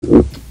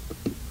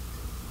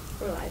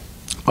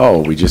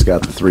Oh, we just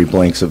got the 3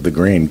 blinks of the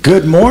green.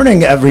 Good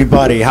morning,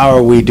 everybody. How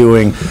are we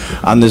doing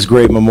on this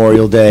great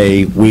Memorial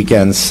Day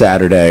weekend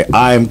Saturday?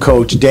 I'm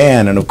Coach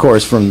Dan, and of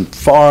course, from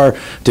far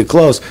to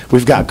close,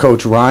 we've got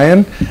Coach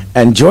Ryan,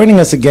 and joining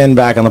us again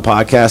back on the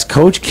podcast,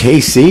 Coach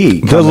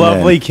Casey. The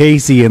lovely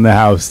Casey in the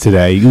house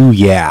today. Ooh,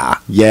 yeah.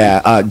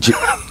 Yeah.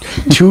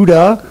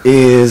 Tuda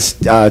is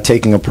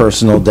taking a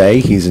personal day.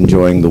 He's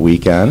enjoying the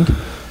weekend.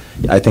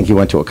 I think he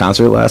went to a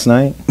concert last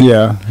night.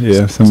 Yeah,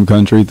 some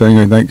country thing,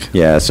 I think.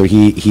 Yeah, so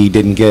he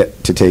didn't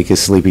get to take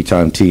his sleepy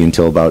time tea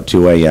until about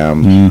 2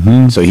 a.m.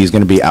 Mm-hmm. So he's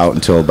going to be out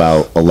until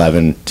about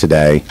 11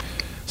 today,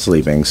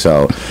 sleeping.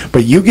 So,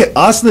 but you get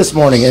us this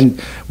morning,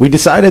 and we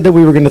decided that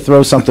we were going to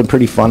throw something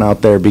pretty fun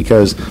out there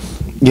because,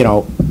 you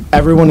know,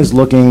 everyone is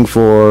looking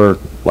for,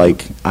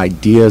 like,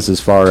 ideas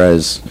as far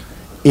as,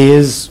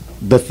 is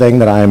the thing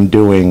that I'm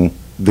doing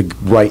the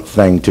right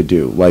thing to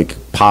do, like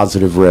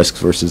positive risks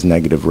versus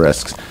negative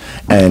risks.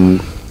 And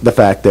the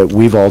fact that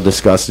we've all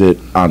discussed it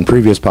on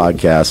previous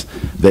podcasts,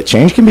 that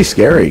change can be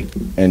scary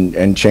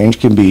and change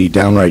can be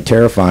downright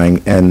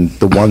terrifying. And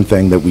the one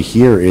thing that we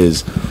hear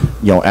is,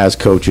 you know, as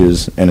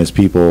coaches and as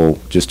people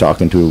just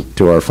talking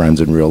to our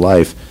friends in real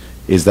life,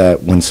 is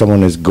that when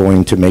someone is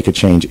going to make a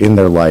change in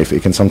their life,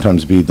 it can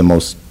sometimes be the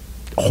most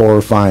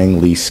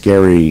horrifyingly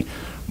scary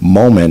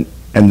moment,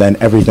 and then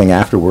everything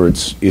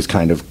afterwards is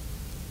kind of,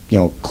 you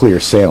know, clear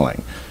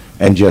sailing.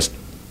 And just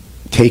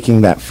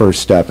taking that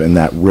first step and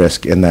that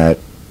risk and that,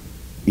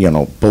 you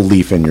know,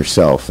 belief in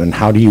yourself. And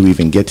how do you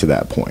even get to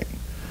that point?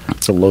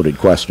 It's a loaded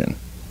question.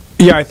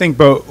 Yeah, I think,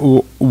 but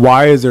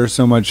why is there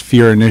so much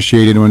fear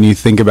initiated when you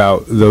think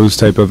about those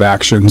type of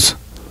actions?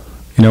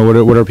 You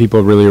know, what are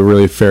people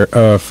really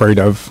afraid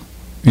of?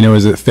 You know,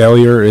 is it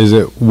failure? Is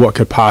it what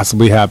could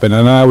possibly happen?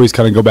 And I always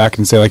kind of go back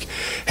and say, like,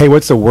 hey,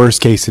 what's the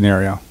worst case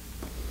scenario?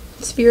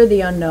 It's fear of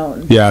the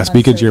unknown. Yeah,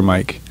 speak into your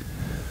mic.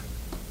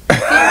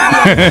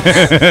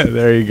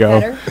 There you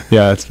go. Better?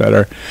 Yeah, it's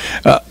better.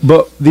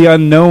 But the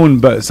unknown,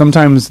 but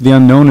sometimes the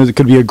unknown it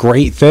could be a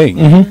great thing.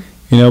 Mm-hmm.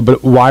 You know,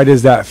 but why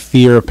does that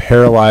fear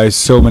paralyze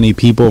so many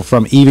people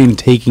from even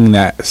taking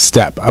that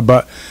step?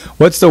 But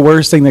what's the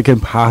worst thing that can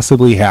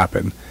possibly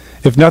happen?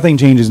 If nothing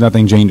changes,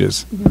 nothing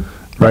changes.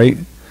 Mm-hmm. Right?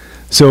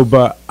 So,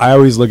 but I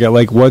always look at,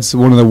 like, what's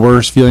one of the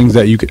worst feelings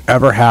that you could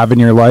ever have in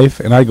your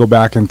life? And I go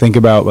back and think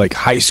about, like,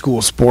 high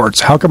school sports.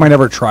 How come I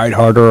never tried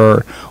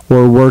harder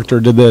or worked or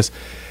did this?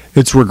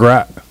 It's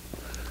regret,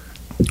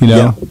 you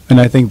know? Yeah. And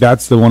I think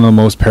that's one of the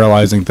most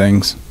paralyzing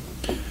things.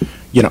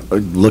 You know,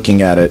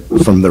 looking at it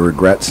from the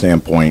regret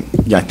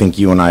standpoint, I think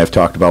you and I have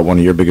talked about one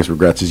of your biggest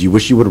regrets is you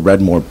wish you would have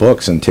read more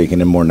books and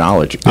taken in more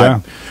knowledge.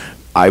 Yeah.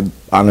 I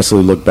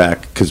honestly look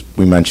back, because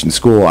we mentioned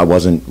school, I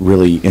wasn't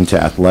really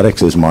into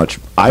athletics as much.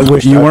 I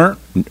wish you weren't?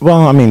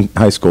 Well, I mean,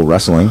 high school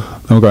wrestling.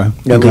 Okay.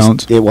 At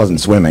least it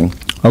wasn't swimming.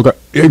 Okay.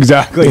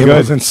 Exactly. It Good.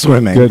 wasn't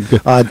swimming. Good.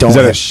 Is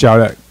that a shout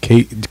out?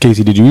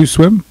 Casey, did you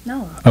swim?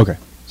 No. Okay.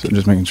 So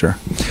just making sure.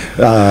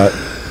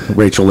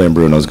 Rachel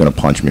Lambruno is going to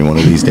punch me one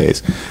of these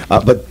days.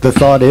 But the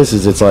thought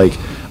is it's like,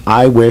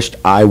 I wished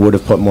I would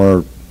have put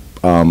more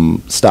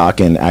stock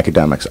in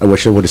academics. I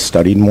wish I would have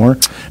studied more,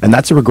 and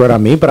that's a regret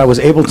on me, but I was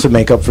able to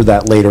make up for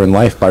that later in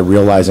life by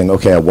realizing,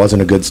 okay, I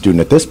wasn't a good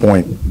student at this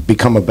point,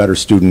 become a better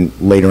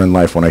student later in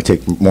life when I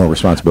take more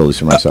responsibilities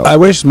for myself. I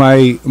wish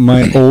my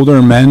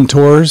older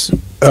mentors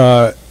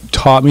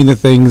taught me the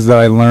things that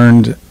I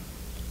learned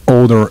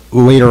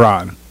later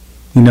on.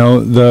 You know,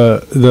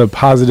 the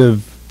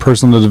positive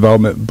personal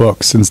development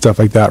books and stuff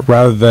like that,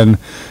 rather than,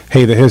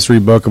 hey, the history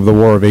book of the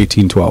War of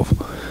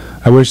 1812.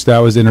 I wish that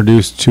was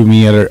introduced to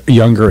me at a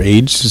younger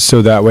age,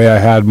 so that way I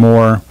had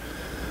more,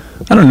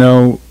 I don't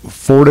know,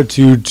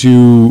 fortitude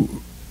to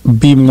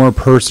be more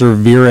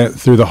perseverant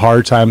through the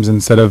hard times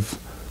instead of,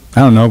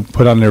 I don't know,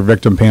 put on their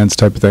victim pants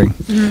type of thing,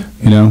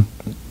 Mm-hmm. you know?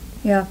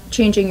 Yeah,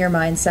 changing your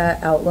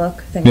mindset,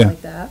 outlook, things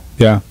like that.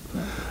 Yeah.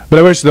 But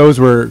I wish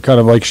those were kind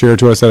of like shared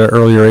to us at an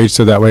earlier age,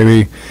 so that way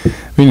we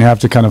didn't have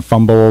to kind of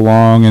fumble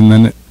along, and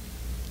then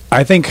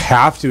I think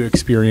have to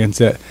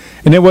experience it.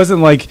 And it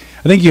wasn't like,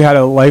 I think you had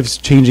a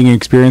life-changing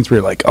experience where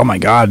you're like, oh my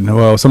God,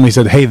 well, somebody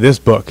said, hey, this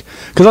book.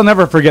 Because I'll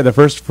never forget the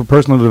first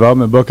personal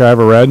development book I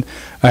ever read.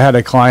 I had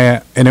a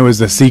client, and it was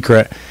The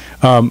Secret.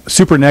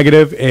 Super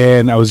negative,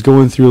 and I was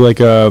going through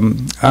like I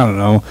don't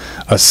know,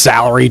 a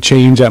salary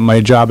change at my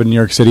job in New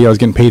York City. I was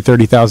getting paid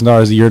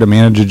 $30,000 a year to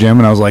manage a gym,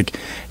 and I was like,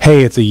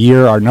 hey, it's a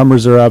year, our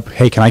numbers are up.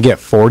 Hey, can I get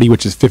 40,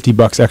 which is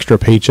 $50 extra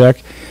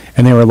paycheck?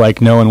 And they were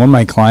like, no. And one of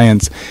my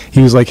clients,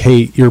 he was like,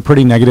 hey, you're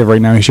pretty negative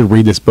right now. You should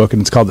read this book, and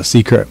it's called The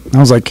Secret. And I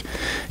was like,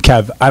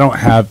 Kev,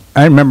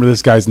 I remember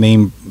this guy's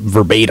name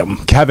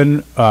verbatim.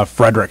 Kevin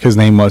Frederick, his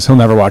name was. He'll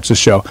never watch this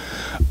show.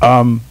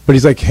 But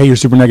he's like, hey, you're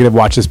super negative.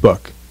 Watch this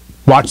book.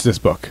 Watch this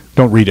book.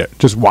 Don't read it.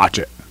 Just watch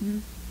it.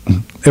 Mm-hmm.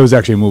 It was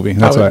actually a movie.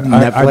 That's why I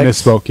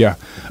misspoke. Yeah.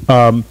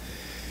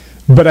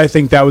 But I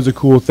think that was a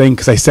cool thing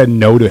because I said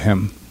no to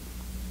him.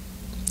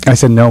 I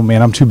said, no,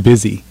 man, I'm too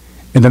busy.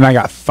 And then I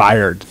got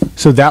fired.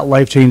 So that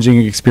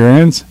life-changing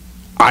experience,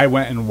 I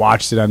went and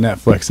watched it on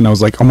Netflix, and I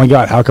was like, oh my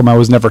God, how come I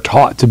was never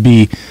taught to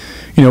be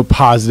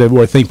positive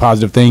or think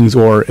positive things,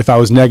 or if I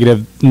was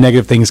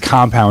negative things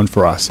compound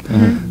for us.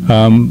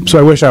 So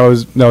I wish I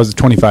was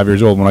 25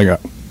 years old when I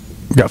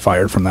got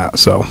fired from that.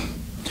 So,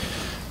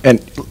 And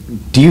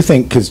do you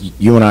think, because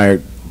you and I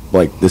are,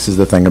 like, this is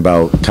the thing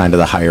about kind of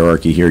the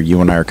hierarchy here,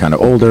 you and I are kind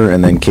of older,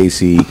 and then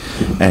Casey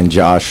and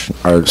Josh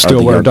are still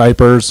the wear young-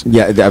 diapers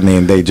Yeah, I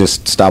mean, they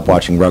just stopped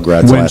watching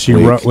Rugrats when last she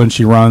week. when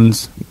she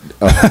runs.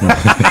 Oh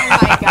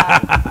my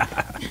God.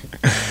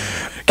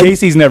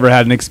 Casey's never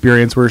had an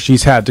experience where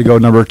she's had to go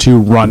number 2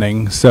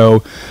 running.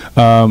 So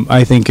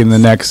I think in the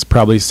next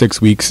probably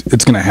 6 weeks,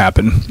 it's going to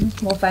happen.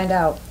 We'll find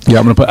out. Yeah,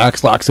 I'm going to put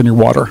Axe-Lax in your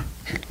water.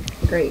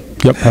 Great.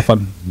 Yep, have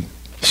fun.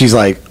 She's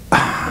like,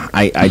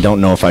 I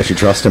don't know if I should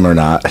trust him or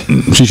not.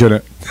 She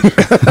shouldn't.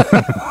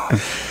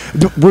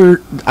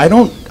 I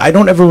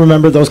don't ever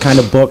remember those kind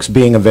of books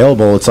being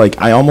available. It's like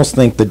I almost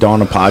think the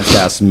dawn of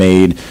podcasts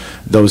made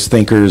those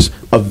thinkers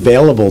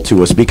available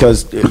to us,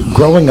 because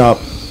growing up,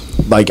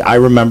 like, I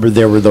remember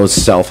there were those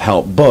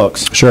self-help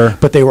books. Sure.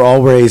 But they were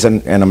always,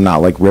 and I'm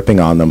not like ripping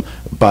on them,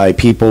 by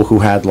people who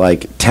had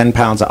like 10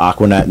 pounds of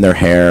Aquanet in their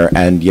hair,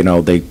 and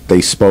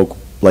they spoke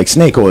like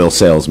snake oil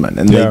salesmen,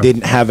 and Yeah. they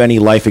didn't have any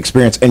life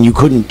experience, and you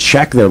couldn't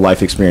check their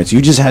life experience.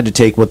 You just had to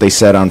take what they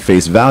said on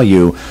face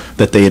value,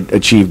 that they had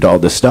achieved all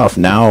this stuff.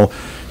 Now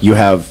you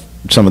have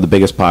some of the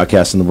biggest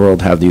podcasts in the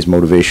world have these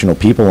motivational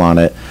people on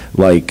it,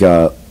 like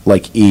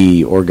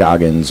E or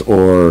Goggins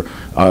or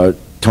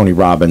Tony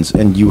Robbins,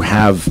 and you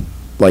have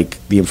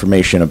like the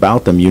information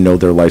about them. You know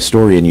their life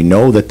story, and you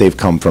know that they've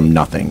come from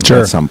nothing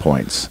Sure. at some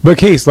points. But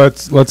Case,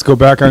 let's go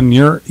back on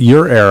your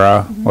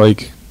era.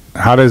 Like,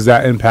 how does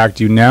that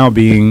impact you now,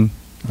 being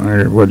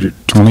what,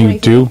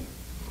 22,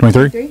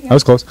 23? 23, yeah. That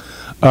was close.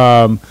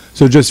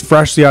 So just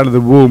freshly out of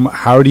the womb,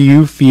 how do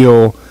you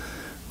feel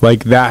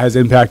like that has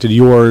impacted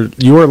your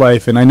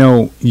life? And I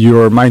know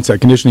your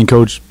mindset conditioning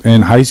coach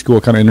in high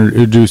school kind of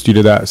introduced you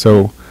to that.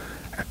 So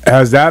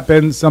has that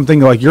been something,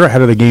 like, you're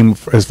ahead of the game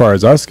as far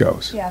as us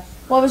goes? Yeah.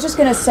 Well, I was just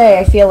going to say,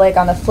 I feel like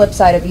on the flip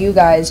side of you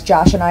guys,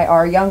 Josh and I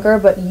are younger,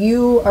 but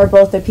you are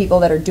both the people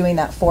that are doing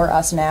that for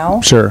us now.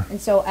 Sure. And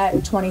so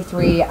at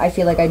 23, I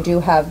feel like I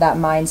do have that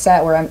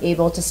mindset where I'm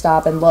able to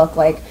stop and look.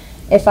 Like,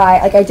 if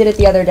I did it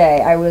the other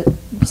day, I was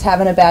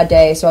having a bad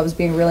day, so I was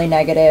being really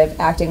negative,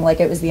 acting like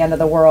it was the end of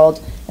the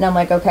world. And I'm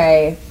like,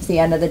 okay, it's the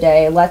end of the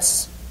day.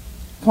 Let's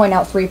point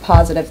out 3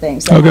 positive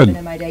things that happened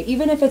in my day.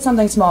 Even if it's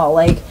something small,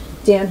 like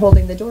Dan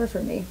holding the door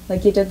for me,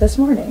 like you did this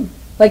morning.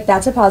 Like,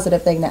 that's a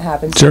positive thing that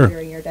happens Sure.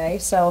 during your day.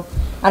 So,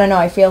 I don't know,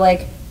 I feel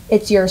like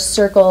it's your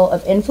circle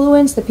of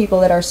influence, the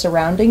people that are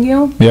surrounding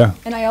you. Yeah.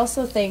 And I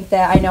also think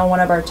that, I know one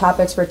of our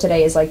topics for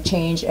today is like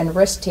change and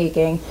risk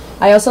taking.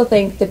 I also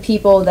think the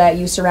people that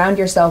you surround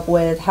yourself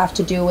with have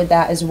to do with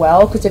that as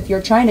well. Because if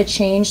you're trying to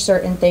change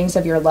certain things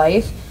of your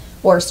life,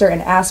 or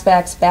certain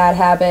aspects, bad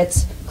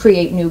habits,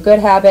 create new good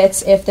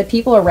habits, if the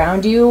people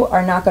around you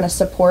are not going to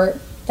support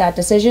that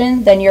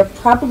decision, then you're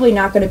probably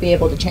not going to be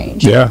able to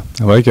change. Yeah,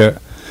 I like it.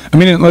 I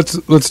mean,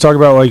 let's talk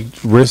about, like,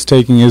 risk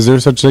taking. Is there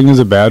such thing as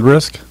a bad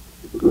risk?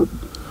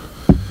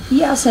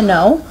 Yes and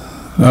no.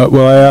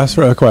 Well, I asked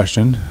for a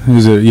question.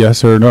 Is it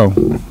yes or no?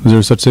 Is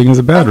there such thing as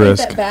a bad I think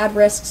risk? that bad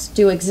risks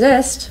do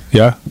exist.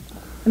 Yeah.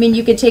 I mean,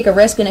 you could take a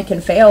risk and it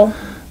can fail.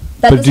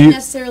 That But do doesn't you-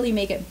 necessarily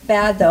make it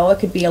bad, though. It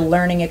could be a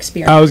learning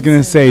experience. I was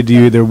gonna say, do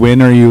you either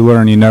win or you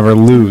learn? You never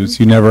lose.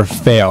 You never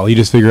fail. You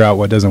just figure out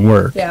what doesn't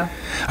work. Yeah.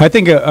 I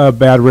think a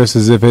bad risk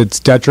is if it's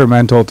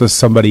detrimental to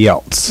somebody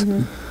else.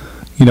 Mm-hmm.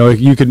 You know,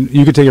 you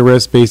could take a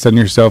risk based on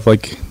yourself.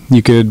 Like,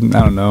 you could,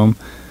 I don't know,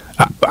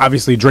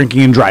 obviously drinking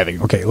and driving.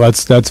 Okay,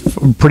 that's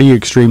pretty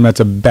extreme. That's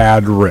a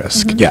bad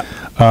risk.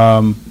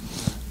 Mm-hmm.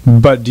 Yeah.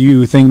 But do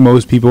you think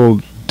most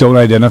people don't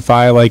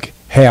identify, like,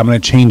 hey, I'm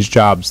going to change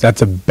jobs?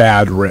 That's a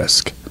bad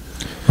risk,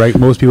 right?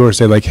 Most people are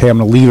saying, like, hey, I'm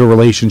going to leave a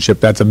relationship.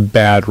 That's a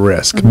bad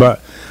risk. Mm-hmm.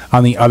 But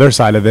on the other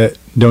side of it,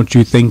 don't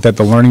you think that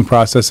the learning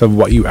process of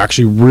what you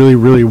actually really,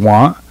 really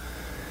want?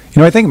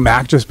 You know, I think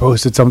Mac just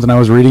posted something. I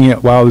was reading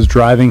it while I was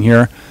driving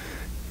here.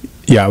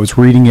 Yeah, I was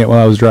reading it while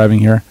I was driving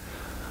here.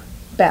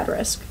 Bad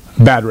risk.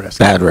 Bad risk.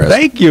 Bad risk.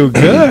 Thank you.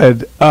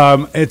 Good.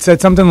 It said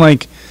something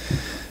like,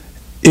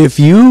 if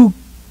you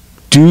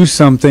do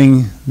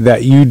something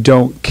that you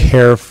don't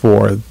care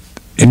for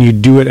and you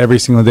do it every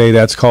single day,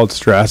 that's called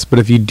stress. But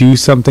if you do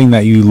something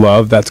that you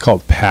love, that's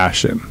called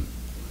passion.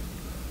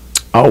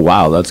 Oh,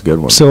 wow, that's a good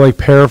one. So, like,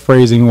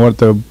 paraphrasing what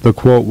the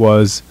quote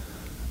was,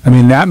 I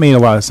mean, that made a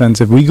lot of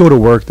sense. If we go to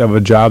work of a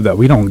job that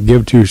we don't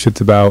give 2 shits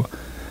about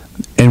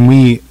and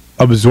we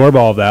absorb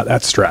all of that,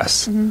 that's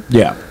stress.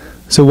 Yeah.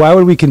 So why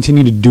would we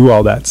continue to do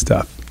all that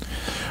stuff?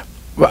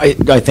 Well,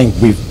 I think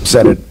we've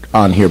said it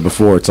on here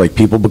before. It's like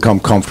people become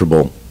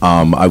comfortable.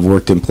 I've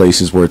worked in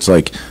places where it's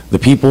like the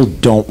people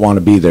don't want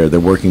to be there. They're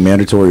working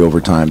mandatory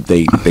overtime.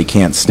 They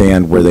can't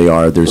stand where they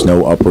are. There's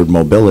no upward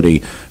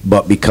mobility.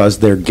 But because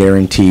they're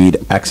guaranteed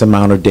X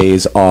amount of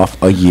days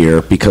off a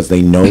year, because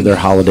they know their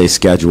holiday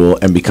schedule,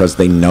 and because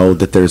they know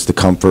that there's the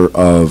comfort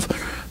of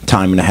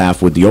time and a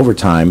half with the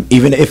overtime,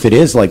 even if it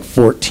is like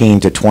 14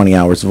 to 20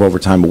 hours of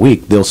overtime a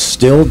week, they'll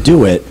still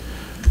do it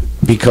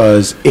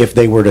because if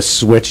they were to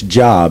switch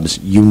jobs,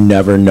 you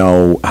never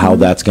know how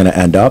that's going to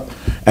end up.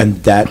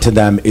 And that to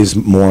them is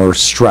more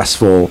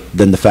stressful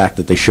than the fact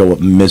that they show up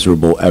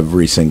miserable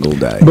every single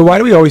day. But why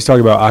do we always talk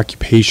about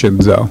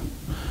occupations, though?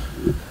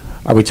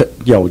 Are we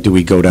do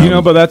we go down? You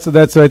know, but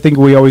that's I think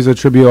we always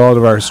attribute all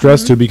of our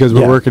stress to, because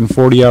we're Yeah. working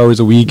 40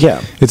 hours a week.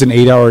 Yeah. It's an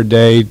 8-hour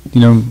day.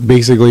 You know,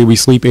 basically we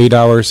sleep 8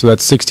 hours, so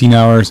that's 16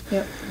 hours.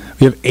 Yep.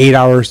 We have 8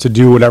 hours to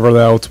do whatever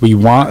else we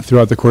want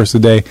throughout the course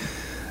of the day.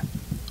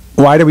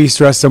 Why do we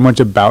stress so much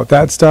about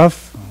that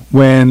stuff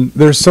when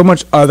there's so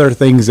much other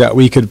things that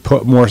we could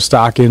put more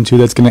stock into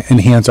that's going to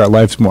enhance our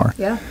lives more?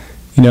 Yeah.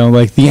 You know,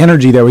 like the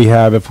energy that we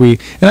have if we,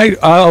 and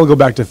I'll go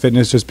back to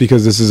fitness just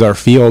because this is our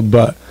field,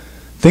 but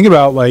think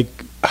about like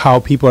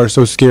how people are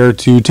so scared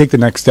to take the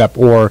next step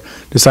or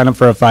to sign up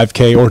for a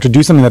 5K or to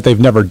do something that they've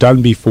never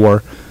done before.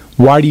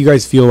 Why do you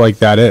guys feel like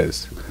that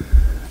is?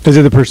 Is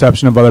it the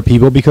perception of other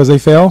people because they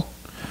fail?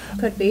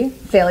 Could be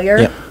failure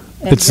Yeah.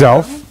 in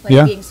Itself, general, like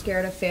yeah. being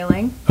scared of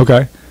failing.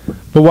 Okay.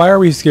 But why are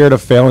we scared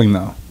of failing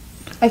though?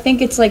 I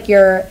think it's like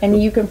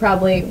and you can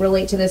probably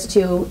relate to this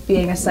too,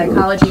 being a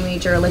psychology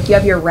major, like you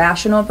have your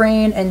rational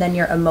brain and then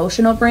your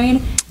emotional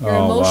brain. Your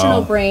Oh,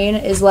 emotional wow. brain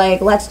is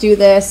like, let's do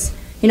this.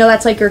 You know,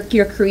 that's like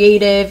your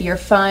creative, your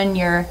fun,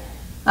 your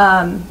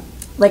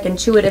like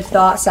intuitive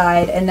thought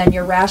side. And then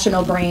your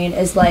rational brain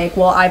is like,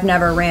 well, I've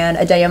never ran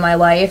a day in my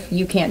life.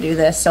 You can't do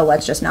this, so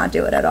let's just not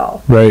do it at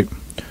all. Right.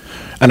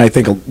 And I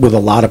think with a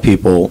lot of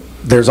people,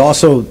 there's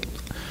also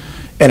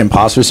an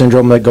imposter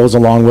syndrome that goes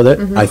along with it.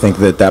 I think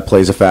that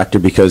plays a factor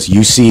because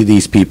you see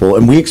these people,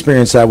 and we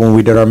experienced that when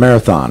we did our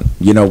marathon.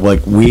 You know,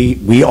 like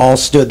we all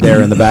stood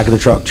there in the back of the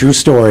truck. True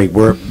story.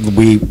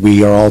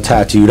 We are all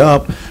tattooed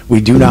up.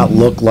 We do not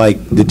look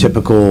like the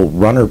typical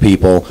runner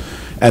people,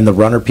 and the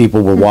runner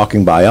people were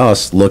walking by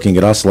us, looking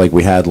at us like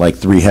we had like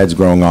 3 heads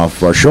growing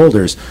off our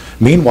shoulders.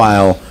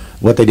 Meanwhile,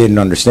 what they didn't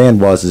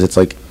understand is it's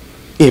like,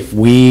 if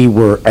we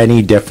were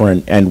any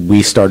different and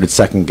we started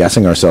second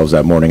guessing ourselves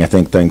that morning, I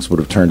think things would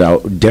have turned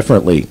out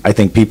differently. I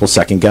think people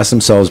second guess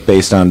themselves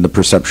based on the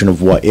perception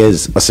of what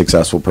is a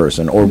successful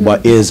person or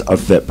what is a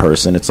fit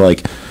person. It's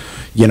like,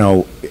 you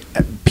know,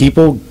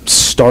 people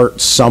start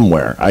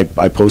somewhere. I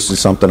posted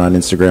something on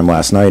Instagram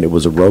last night. It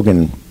was a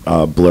Rogan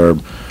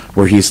blurb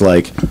where he's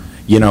like,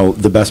 you know,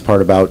 the best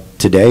part about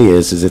today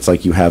is it's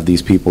like you have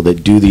these people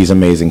that do these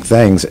amazing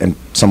things, and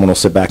someone will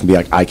sit back and be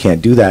like, I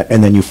can't do that.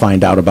 And then you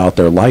find out about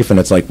their life, and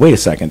it's like, wait a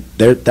second,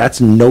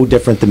 that's no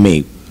different than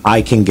me.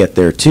 I can get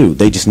there too.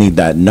 They just need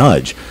that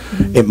nudge.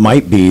 It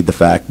might be the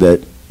fact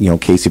that, you know,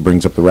 Casey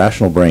brings up the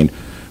rational brain,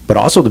 but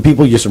also the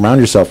people you surround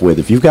yourself with.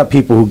 If you've got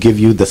people who give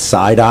you the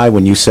side eye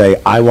when you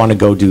say, I want to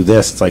go do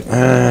this, it's like,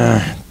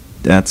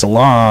 that's a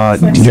lot.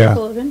 It's like Yeah.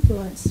 circle of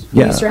influence. Who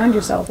Yeah. you surround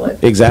yourself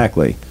with.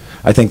 Exactly.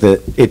 I think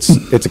that it's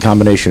a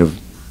combination of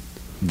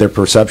their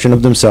perception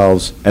of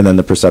themselves and then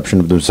the perception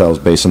of themselves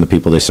based on the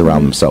people they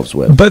surround themselves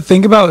with. But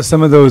think about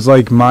some of those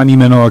like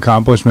monumental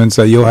accomplishments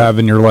that you'll have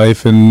in your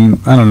life, and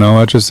I don't know,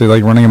 let's just say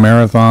like running a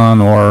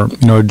marathon, or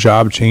you know, a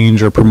job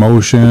change or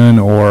promotion,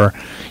 or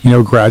you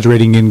know,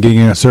 graduating and getting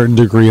a certain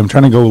degree. I'm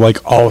trying to go like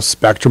all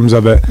spectrums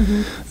of it.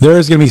 There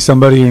is going to be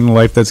somebody in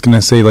life that's going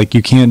to say like,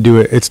 you can't do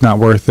it, it's not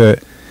worth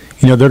it.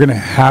 You know, they're going to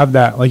have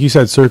that, like you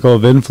said, circle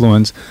of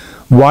influence.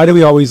 Why do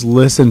we always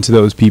listen to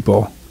those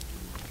people?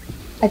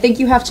 I think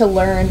you have to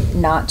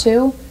learn not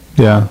to.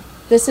 Yeah.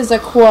 This is a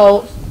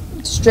quote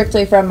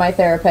strictly from my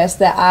therapist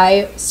that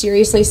I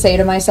seriously say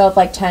to myself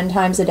like 10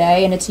 times a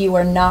day, and it's, you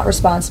are not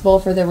responsible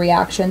for the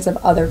reactions of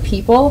other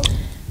people.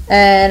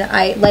 And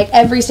I, like,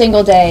 every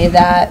single day,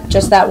 that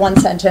just that one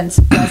sentence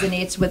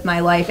resonates with my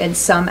life in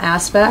some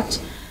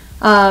aspect.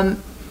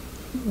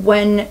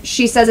 When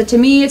she says it to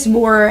me, it's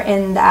more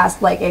in the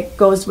like, it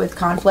goes with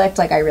conflict.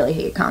 Like, I really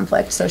hate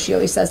conflict, so she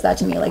always says that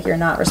to me, like, you're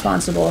not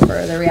responsible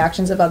for the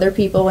reactions of other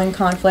people in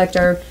conflict.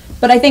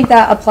 But I think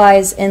that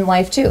applies in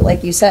life too.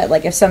 Like you said,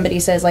 like if somebody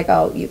says like,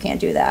 oh, you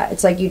can't do that,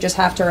 it's like you just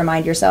have to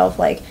remind yourself,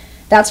 like,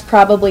 that's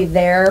probably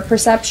their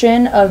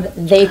perception of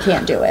they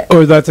can't do it.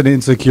 Or that's an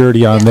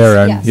insecurity on their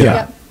end. Yes, Yeah.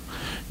 yep.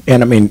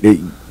 And I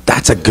mean,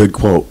 that's a good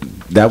quote.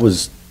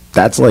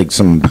 That's like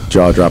some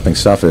jaw-dropping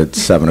stuff at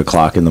 7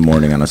 o'clock in the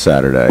morning on a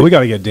Saturday. We got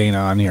to get Dana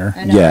on here.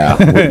 I know.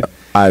 Yeah.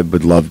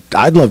 I'd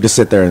love to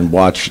sit there and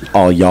watch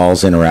all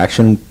y'all's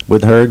interaction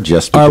with her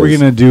just because. Are we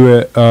going to do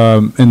it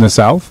in the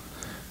South?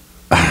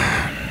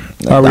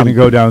 Are we going to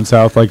go down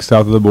south, like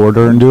south of the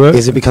border, and do it?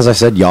 Is it because I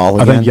said y'all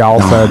I again? think y'all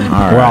said, all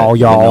right. well,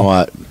 y'all. You know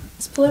what?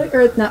 It's political,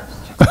 or not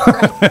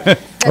political.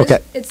 Okay.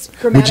 It's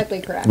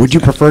grammatically correct. Would you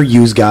prefer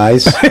use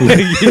guys?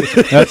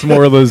 That's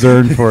more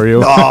Luzerne for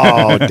you.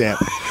 Oh, damn.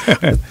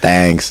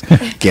 Thanks.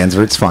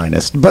 Gensvert's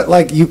finest. But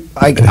like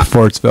I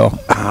Fortsville.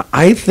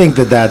 I think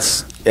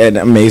that's an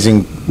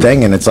amazing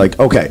thing. And it's like,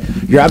 okay,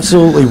 you're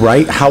absolutely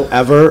right.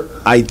 However,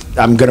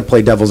 I'm going to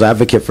play devil's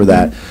advocate for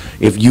that.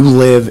 If you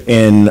live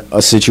in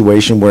a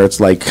situation where it's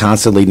like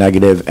constantly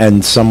negative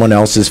and someone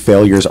else's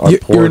failures are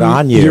poured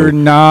on you, you're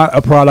not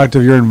a product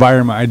of your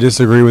environment. I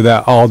disagree with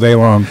that all day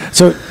long.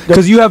 So,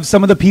 because you have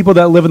some of the people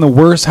that live in the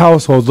worst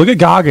households. Look at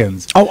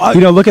Goggins.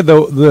 Look at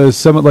the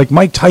some like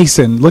Mike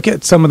Tyson. Look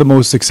at some of the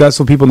most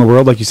successful people in the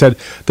world. Like you said,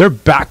 their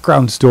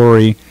background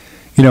story.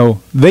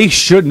 They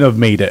shouldn't have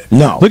made it.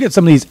 No. Look at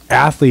some of these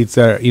athletes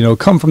that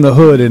come from the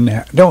hood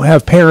and don't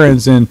have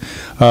parents and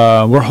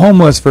were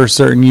homeless for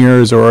certain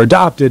years or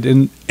adopted,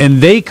 and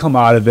they come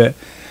out of it.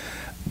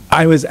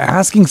 I was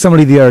asking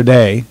somebody the other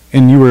day,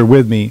 and you were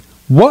with me,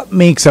 what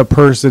makes a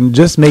person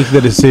just make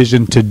the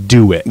decision to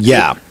do it?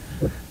 Yeah.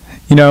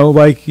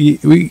 Like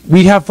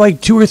we have like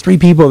 2 or 3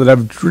 people that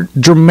have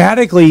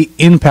dramatically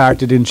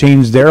impacted and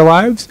changed their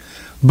lives,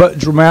 but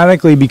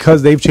dramatically,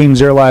 because they've changed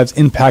their lives,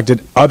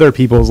 impacted other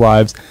people's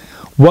lives.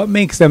 What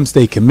makes them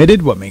stay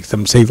committed? What makes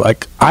them say,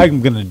 like,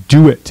 I'm going to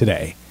do it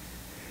today?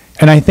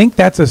 And I think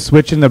that's a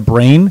switch in the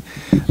brain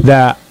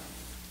that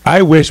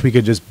I wish we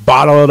could just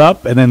bottle it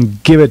up and then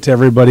give it to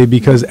everybody,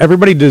 because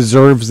everybody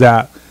deserves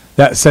that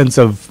sense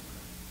of,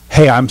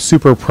 hey, I'm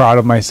super proud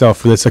of myself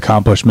for this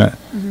accomplishment,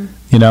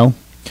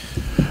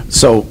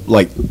 So,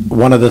 like,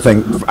 one of the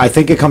things, I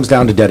think it comes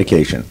down to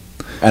dedication.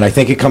 And I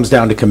think it comes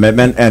down to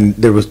commitment. And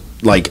there was,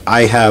 like,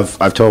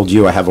 I've told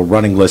you, I have a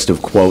running list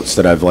of quotes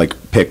that I've, like,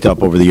 picked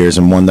up over the years.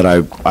 And one that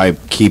I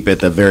keep at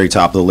the very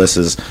top of the list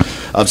is,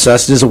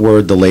 obsessed is a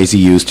word the lazy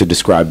use to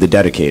describe the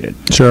dedicated.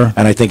 Sure.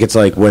 And I think it's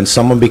like when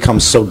someone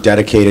becomes so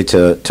dedicated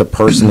to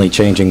personally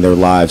changing their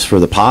lives for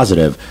the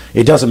positive,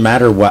 it doesn't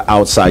matter what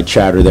outside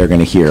chatter they're going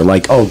to hear.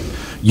 Like, oh,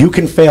 you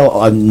can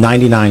fail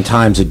 99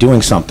 times at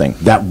doing something.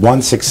 That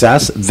one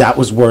success, that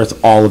was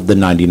worth all of the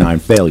 99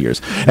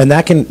 failures. And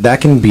that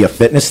can be a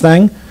fitness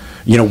thing.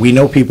 We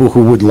know people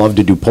who would love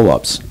to do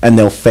pull-ups, and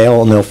they'll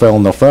fail and they'll fail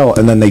and they'll fail,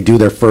 and then they do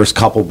their first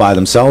couple by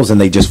themselves,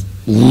 and they just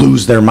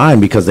lose their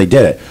mind because they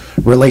did it.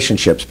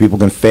 Relationships, people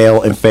can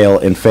fail and fail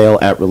and fail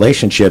at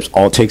relationships.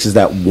 All it takes is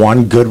that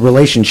one good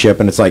relationship,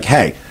 and it's like,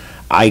 hey,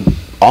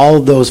 all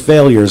of those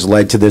failures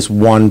led to this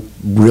one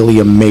really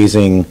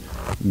amazing,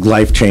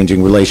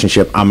 life-changing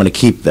relationship. I'm going to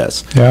keep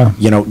this. Yeah.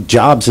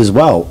 Jobs as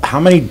well. How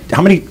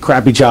many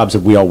crappy jobs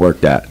have we all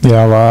worked at?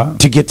 Yeah, a lot.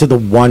 To get to the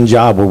one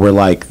job where we're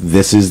like,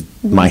 this is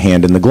my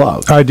hand in the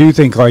glove. I do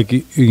think, like,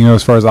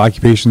 as far as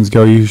occupations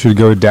go, you should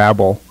go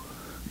dabble.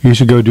 You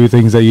should go do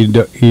things that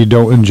you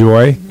don't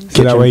enjoy.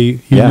 So that way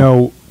you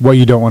know what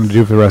you don't want to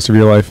do for the rest of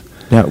your life.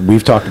 Yeah,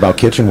 we've talked about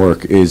kitchen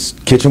work in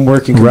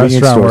convenience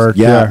Restaurant stores. work,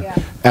 yeah.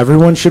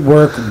 Everyone should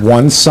work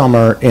one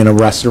summer in a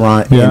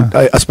restaurant,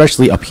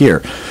 especially up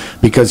here,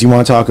 because you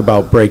want to talk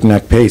about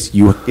breakneck pace.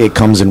 It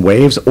comes in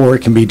waves, or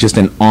it can be just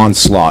an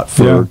onslaught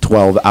for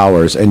 12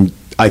 hours, and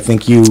I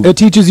think it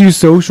teaches you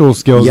social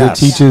skills.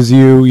 Yes. It teaches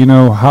you,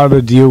 how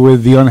to deal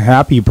with the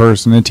unhappy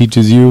person. It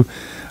teaches you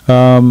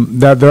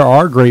that there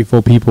are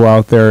grateful people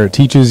out there. It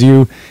teaches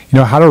you,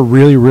 how to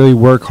really, really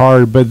work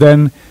hard. But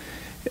then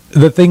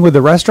the thing with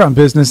the restaurant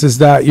business is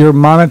that you're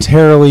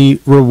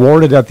monetarily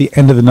rewarded at the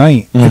end of the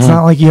night. Mm-hmm. It's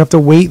not like you have to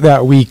wait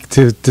that week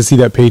to see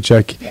that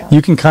paycheck. Yeah.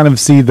 You can kind of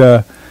see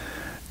the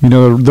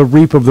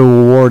reap of the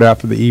reward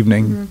after the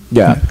evening. Mm-hmm.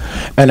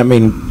 Yeah. And I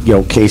mean,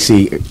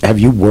 Casey, have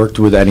you worked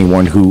with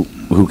anyone who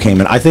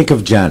came in? I think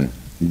of Jen,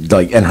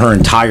 like, and her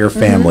entire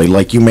family. Mm-hmm.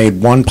 Like, you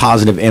made one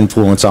positive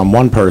influence on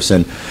one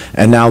person,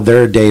 and now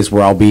there are days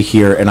where I'll be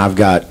here and I've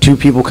got 2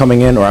 people coming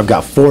in, or I've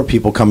got 4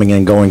 people coming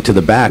in going to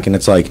the back, and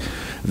it's like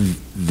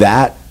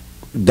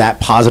that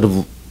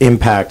positive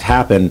impact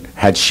happened.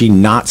 Had she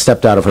not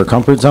stepped out of her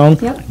comfort zone,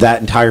 that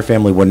entire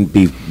family wouldn't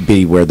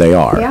be where they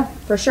are. Yeah,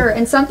 for sure.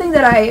 And something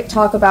that I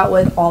talk about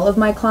with all of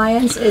my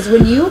clients is,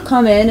 when you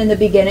come in the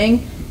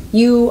beginning,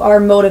 you are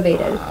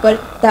motivated,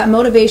 but that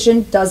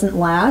motivation doesn't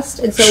last.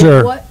 And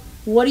so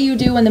what do you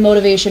do when the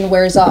motivation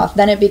wears off?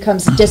 Then it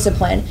becomes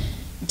discipline.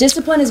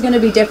 Discipline is going to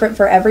be different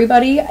for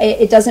everybody.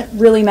 It doesn't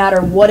really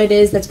matter what it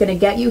is that's going to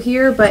get you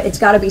here, but it's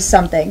got to be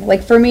something.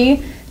 Like, for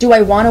me, do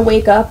I want to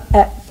wake up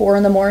at 4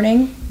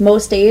 a.m.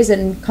 most days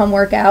and come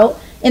work out?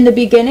 In the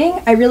beginning,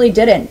 I really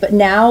didn't, but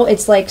now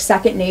it's like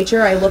second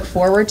nature. I look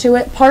forward to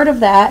it. Part of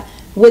that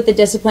with the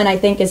discipline, I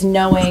think, is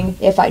knowing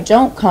if I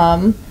don't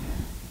come,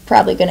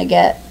 probably going to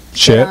get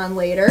shit on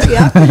later.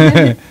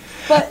 Yeah.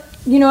 But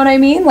you know what I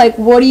mean? Like,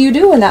 what do you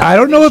do in that? I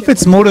don't know if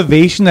it's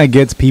motivation that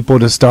gets people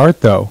to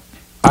start, though.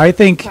 I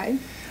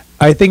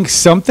think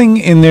something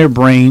in their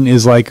brain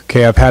is like,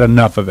 okay, I've had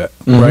enough of it,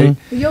 right?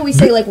 You always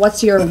say, like,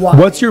 what's your why?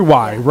 What's your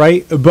why,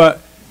 right?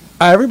 But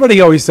everybody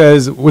always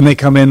says when they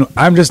come in,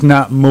 I'm just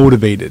not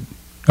motivated,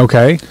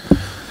 okay?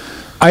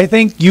 I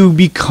think you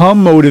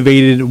become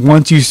motivated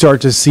once you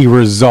start to see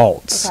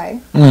results,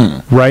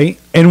 right?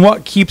 And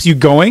what keeps you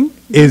going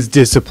is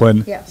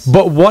discipline. Yes.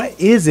 But what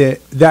is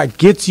it that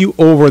gets you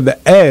over the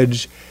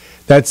edge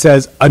that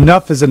says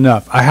enough is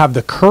enough? I have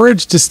the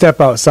courage to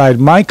step outside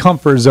my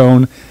comfort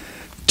zone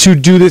to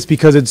do this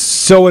because it's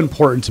so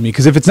important to me.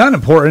 Because if it's not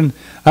important,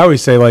 I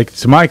always say, like,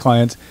 to my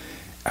clients,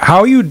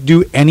 how you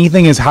do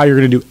anything is how you're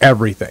going to do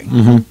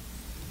everything.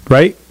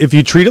 Right? If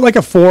you treat it like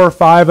a 4 or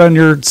 5 on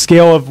your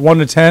scale of 1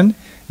 to 10,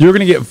 you're going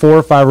to get 4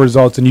 or 5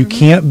 results, and you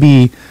can't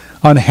be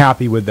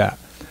unhappy with that.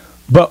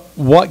 But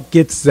what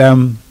gets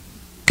them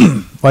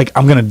like,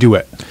 I'm going to do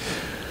it?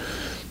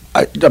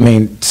 I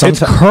mean, It's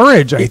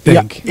courage, I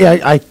think.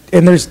 Yeah,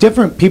 and there's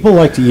different people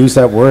like to use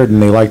that word,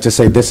 and they like to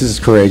say this is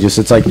courageous.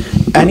 It's like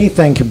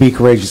anything can be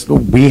courageous.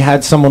 We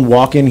had someone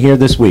walk in here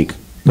this week.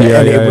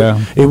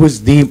 It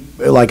was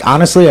like,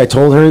 honestly, I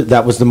told her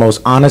that was the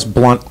most honest,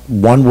 blunt,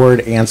 one-word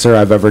answer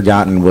I've ever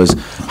gotten was,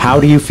 how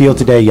do you feel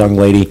today, young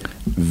lady?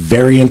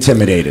 Very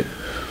intimidated.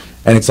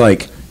 And it's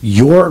like,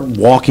 you're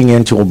walking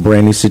into a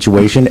brand new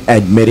situation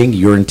admitting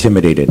you're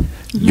intimidated.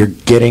 You're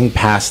getting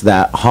past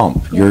that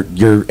hump.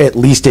 You're at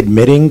least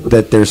admitting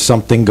that there's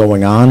something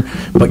going on,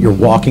 but you're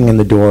walking in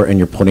the door and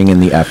you're putting in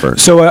the effort.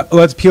 So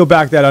let's peel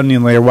back that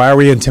onion layer. Why are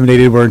we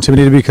intimidated? We're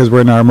intimidated because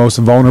we're in our most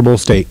vulnerable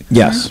state.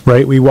 Yes.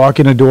 Right? We walk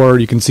in a door,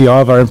 you can see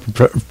all of our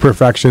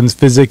imperfections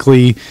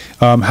physically,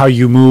 how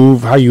you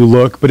move, how you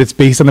look, but it's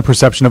based on the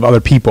perception of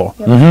other people.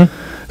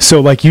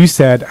 So like you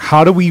said,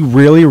 how do we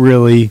really,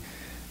 really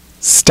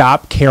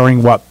stop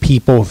caring what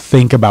people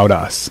think about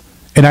us?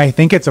 And I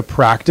think it's a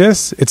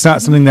practice. It's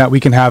not something that we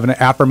can have an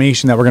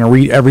affirmation that we're going to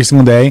read every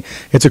single day.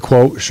 It's a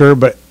quote, sure,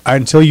 but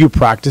until you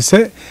practice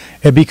it,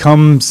 it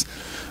becomes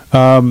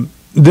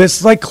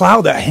this like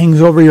cloud that hangs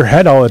over your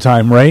head all the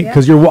time, right?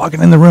 Because you're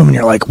walking in the room and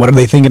you're like, what are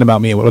they thinking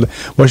about me?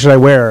 What should I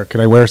wear?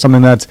 Can I wear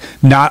something that's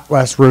not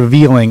less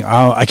revealing?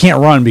 I can't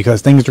run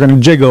because things are going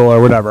to jiggle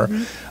or whatever.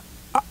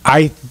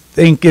 I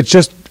think it's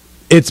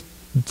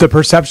the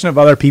perception of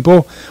other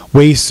people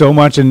weighs so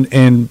much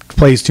and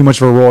plays too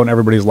much of a role in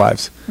everybody's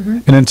lives.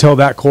 And until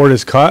that cord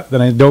is cut,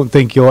 then I don't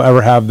think you'll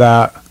ever have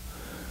that.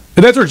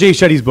 And that's where Jay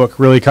Shetty's book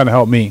really kind of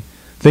helped me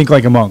think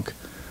like a monk.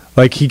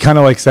 Like he kind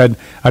of like said,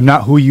 I'm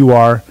not who you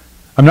are.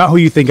 I'm not who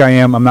you think I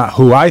am. I'm not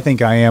who I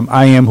think I am.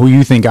 I am who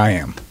you think I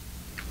am.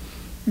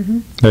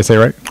 Did I say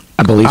right?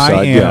 I believe so.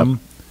 I am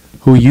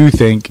who you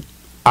think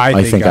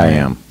I think I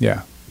am.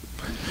 Yeah.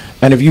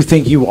 And if you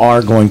think you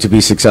are going to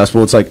be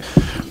successful, it's like,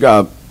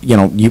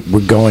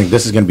 we're going,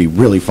 this is going to be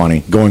really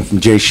funny, going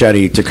from Jay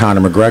Shetty to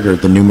Conor McGregor,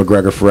 the new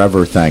McGregor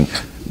Forever thing.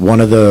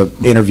 One of the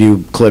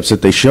interview clips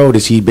that they showed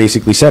is he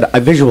basically said, I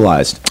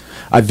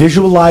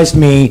visualized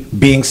me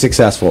being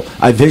successful.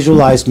 I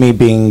visualized me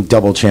being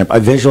double champ. I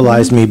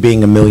visualized me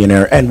being a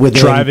millionaire. And with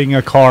driving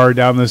a car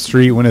down the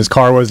street when his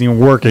car wasn't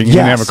even working. He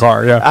didn't have a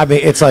car. Yeah. I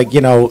mean, it's like,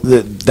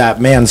 that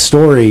man's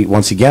story,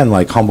 once again,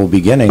 like humble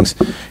beginnings.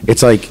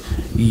 It's like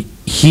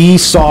he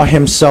saw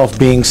himself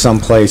being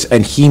someplace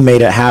and he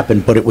made it happen,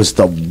 but it was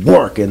the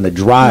work and the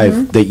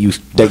drive that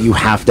you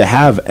have to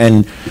have.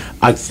 And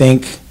I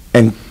think,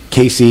 and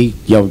Casey,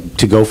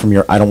 to go from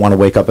your I don't want to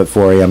wake up at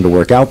 4 a.m. to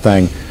work out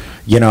thing,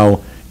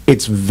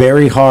 it's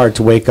very hard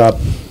to wake up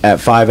at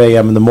 5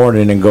 a.m. in the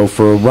morning and go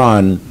for a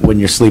run when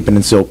you're sleeping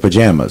in silk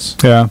pajamas.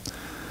 Yeah.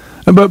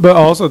 But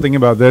also think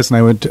about this, and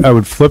I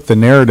would flip the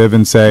narrative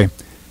and say,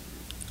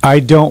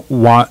 I don't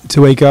want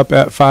to wake up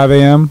at 5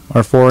 a.m.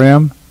 or 4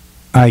 a.m.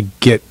 I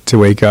get to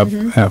wake up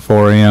at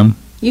 4 a.m.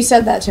 You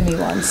said that to me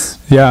once.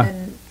 Yeah.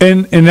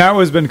 And that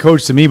was been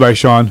coached to me by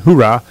Sean.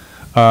 Hoorah.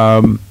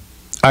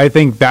 I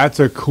think that's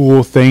a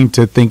cool thing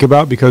to think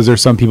about because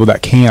there's some people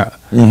that can't.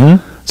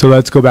 So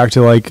let's go back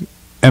to like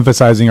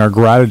emphasizing our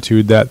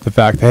gratitude that the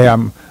fact, hey,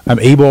 I'm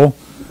able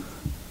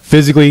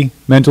physically,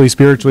 mentally,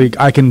 spiritually,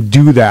 I can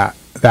do that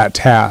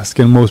task,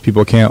 and most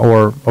people can't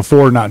or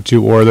afford not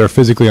to, or they're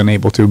physically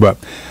unable to. But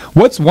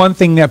what's one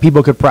thing that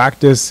people could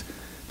practice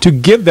to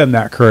give them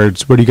that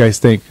courage? What do you guys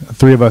think?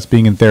 3 of us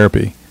being in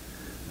therapy.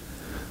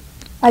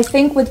 I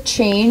think with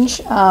change,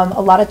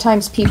 a lot of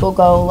times people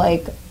go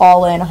like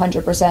all in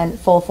 100%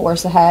 full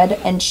force ahead,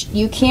 and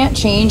you can't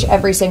change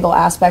every single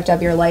aspect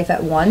of your life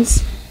at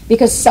once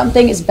because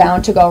something is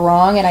bound to go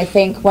wrong. And I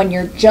think when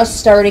you're just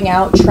starting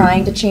out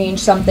trying to change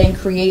something,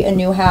 create a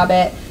new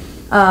habit,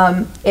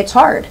 it's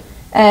hard.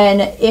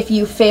 And if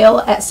you fail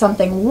at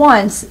something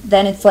once,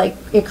 then it's like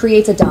it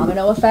creates a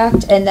domino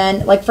effect. And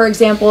then, like, for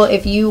example,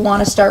 if you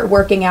want to start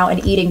working out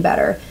and eating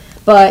better,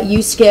 but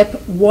you skip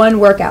one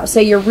workout,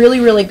 say you're really,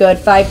 really good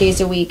 5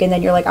 days a week, and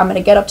then you're like, I'm going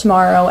to get up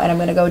tomorrow and I'm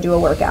going to go do a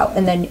workout,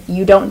 and then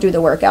you don't do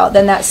the workout.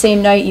 Then that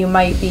same night you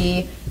might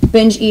be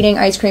binge eating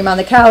ice cream on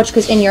the couch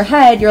because in your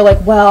head you're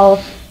like,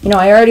 well,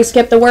 I already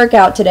skipped the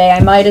workout today,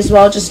 I might as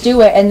well just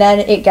do it. And then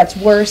it gets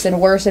worse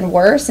and worse and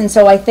worse. And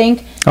so I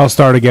think I'll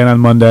start again on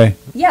Monday.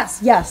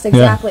 Yes,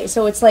 exactly. Yeah.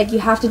 So it's like you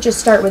have to just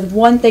start with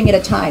one thing at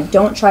a time.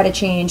 Don't try to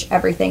change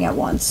everything at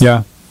once.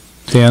 Yeah.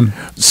 Dan?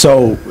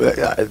 So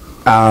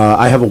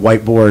I have a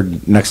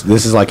whiteboard next.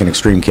 This is like an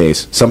extreme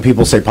case. Some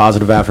people say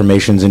positive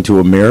affirmations into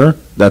a mirror.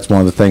 That's one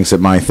of the things that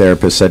my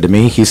therapist said to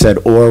me. He said,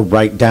 or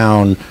write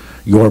down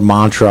your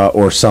mantra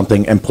or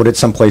something and put it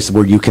someplace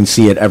where you can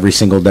see it every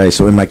single day.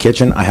 So in my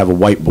kitchen, I have a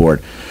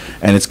whiteboard,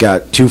 and it's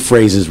got 2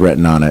 phrases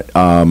written on it.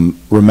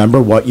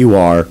 Remember what you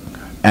are,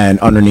 and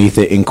underneath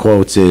it in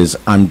quotes is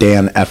 "I'm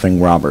Dan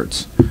effing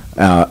Roberts."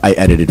 I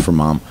edited for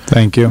Mom.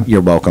 Thank you.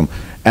 You're welcome.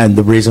 And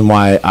the reason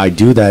why I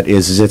do that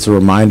is it's a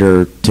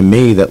reminder to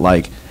me that,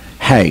 like,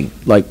 hey,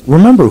 like,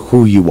 remember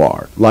who you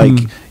are. Like,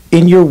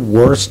 in your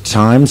worst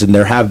times, and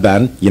there have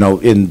been, you know,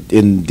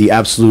 in the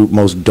absolute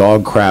most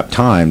dog crap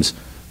times,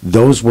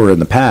 those were in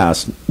the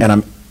past, and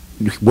I'm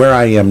where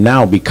I am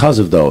now because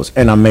of those,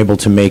 and I'm able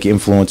to make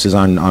influences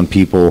on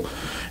people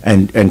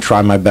and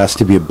try my best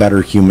to be a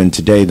better human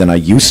today than I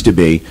used to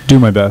be. Do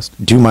my best.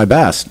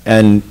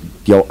 And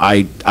you know,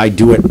 I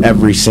do it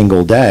every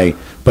single day,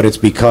 but it's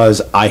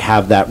because I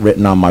have that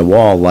written on my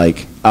wall,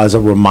 like, as a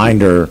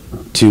reminder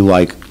to,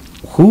 like,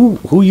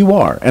 who you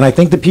are. And I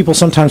think that people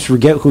sometimes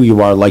forget who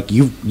you are. Like,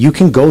 you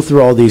can go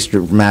through all these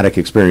dramatic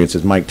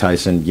experiences, Mike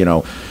Tyson, you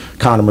know,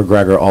 Conor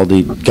McGregor, all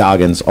the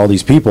Goggins, all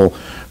these people,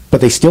 but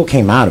they still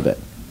came out of it,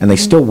 and they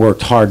still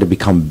worked hard to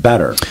become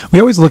better. We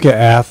always look at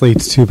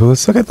athletes too, but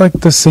let's look at, like,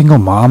 the single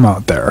mom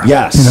out there.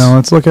 Yes. You know,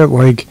 let's look at,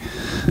 like,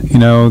 you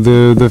know,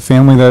 the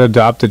family that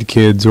adopted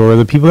kids, or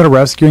the people that are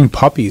rescuing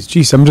puppies.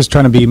 Jeez, I'm just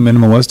trying to be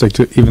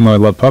minimalistic, even though I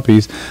love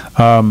puppies.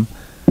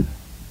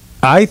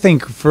 I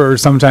think for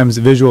sometimes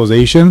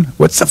visualization,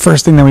 what's the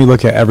first thing that we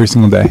look at every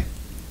single day?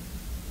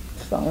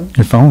 Phone.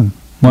 Your phone.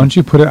 Why don't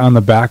you put it on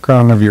the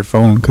background of your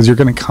phone? Because you're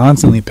going to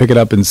constantly pick it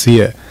up and see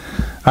it.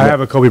 I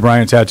have a Kobe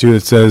Bryant tattoo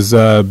that says,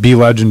 be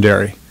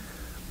legendary.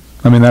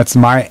 I mean, that's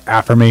my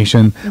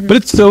affirmation.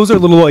 But those are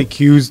little, like,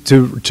 cues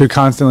to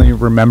constantly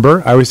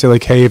remember. I always say,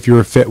 like, hey, if you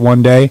were fit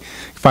one day,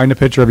 find a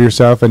picture of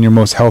yourself in your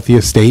most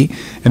healthiest state,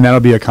 and that'll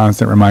be a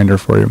constant reminder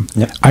for you.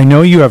 Yeah. I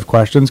know you have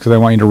questions because I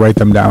want you to write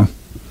them down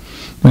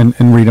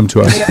and read them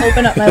to us. I'm gonna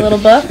open up my little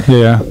book.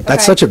 Yeah. That's Okay.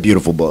 such a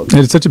beautiful book.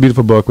 It's such a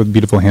beautiful book with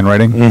beautiful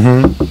handwriting.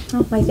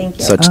 Oh, my thank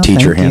you. Such Oh,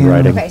 teacher thank you.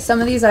 handwriting. Okay,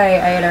 some of these I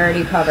had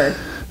already covered.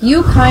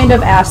 You kind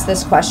of asked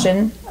this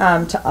question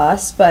to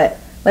us, but,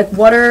 like,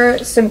 what are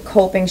some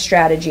coping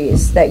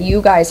strategies that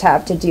you guys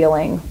have to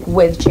dealing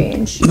with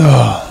change?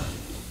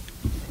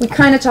 We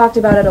kind of talked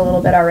about it a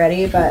little bit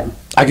already, but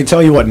I can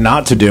tell you what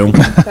not to do.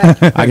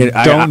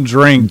 Don't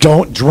drink.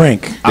 Don't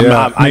drink.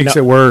 Makes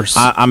it worse.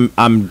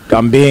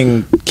 I'm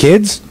being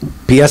kids.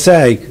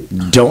 PSA: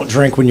 don't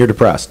drink when you're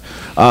depressed.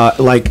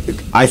 Like,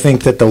 I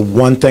think that the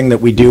one thing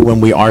that we do when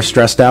we are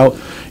stressed out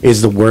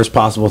is the worst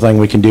possible thing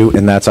we can do,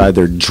 and that's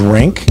either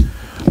drink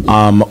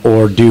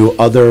or do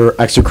other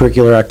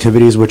extracurricular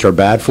activities which are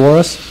bad for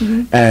us,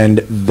 and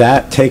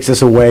that takes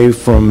us away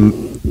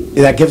from.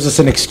 That gives us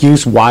an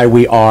excuse why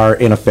we are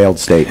in a failed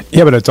state.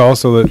 Yeah, but it's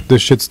also that the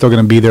shit's still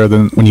going to be there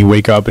then when you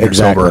wake up and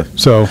Exactly. you're sober.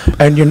 So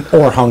And you're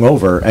or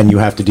hungover, and you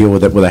have to deal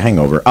with it with a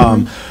hangover.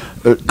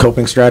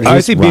 Coping strategies. I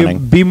say running.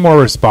 be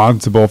more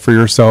responsible for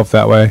yourself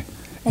that way.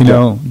 You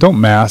know, don't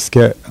mask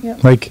it.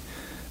 Yep. Like,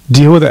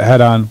 deal with it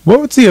head on.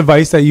 What's the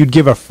advice that you'd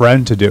give a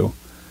friend to do?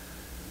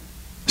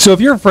 So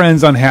if your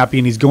friend's unhappy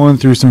and he's going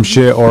through some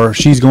shit, or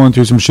she's going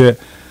through some shit,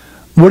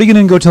 what are you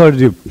going to go tell her to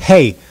do?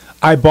 Hey,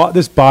 I bought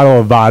this bottle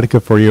of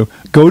vodka for you.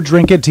 Go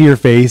drink it to your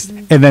face,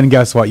 and then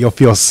guess what? You'll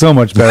feel so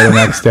much better the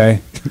next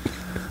day.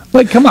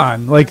 Like, come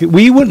on. Like,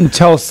 we wouldn't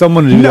tell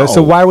someone to do No. that,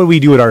 so why would we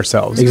do it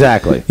ourselves?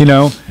 Exactly. You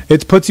know,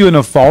 it puts you in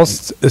a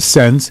false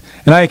sense.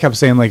 And I kept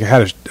saying, like, I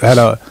had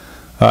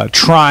a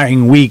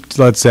trying week,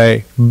 let's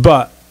say,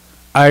 but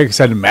I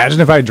said,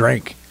 imagine if I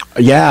drank.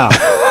 Yeah.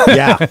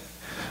 Yeah.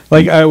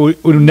 Like, I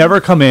would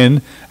never come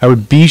in. I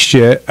would be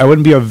shit. I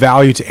wouldn't be of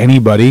value to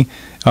anybody.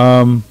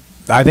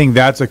 I think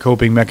that's a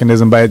coping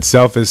mechanism by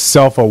itself, is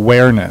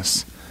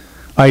self-awareness.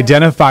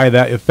 Identify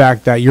that the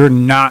fact that you're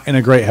not in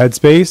a great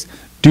headspace.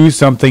 Do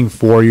something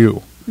for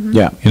you.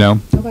 Yeah. You know?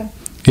 okay.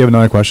 You have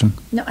another question?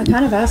 No, I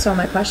kind of asked all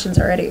my questions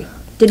already.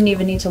 Didn't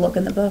even need to look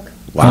in the book.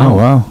 Oh,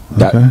 wow.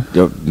 That Okay.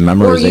 Or you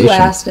memorization.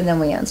 asked and then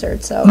we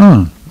answered.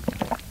 So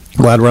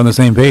Glad we're on the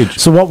same page.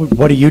 So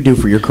what do you do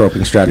for your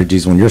coping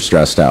strategies when you're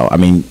stressed out? I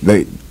mean,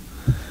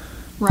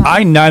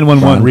 I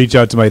 911 reach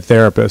out to my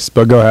therapist,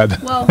 but go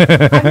ahead. well,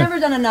 I've never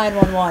done a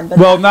 911, but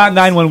Well, that not helps.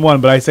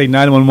 911, but I say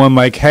 911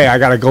 like, hey, I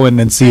got to go in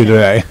and see you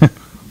today.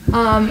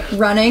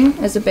 Running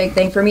is a big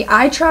thing for me.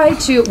 I try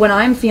to, when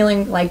I'm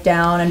feeling like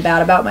down and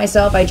bad about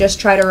myself, I just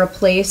try to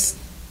replace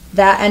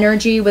that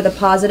energy with a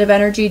positive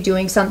energy,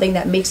 doing something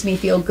that makes me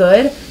feel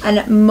good.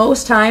 And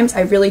most times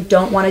I really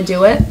don't want to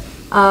do it.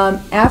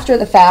 After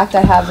the fact,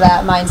 I have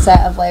that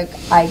mindset of, like,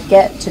 I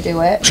get to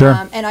do it.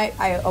 Sure. And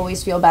I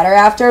always feel better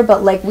after.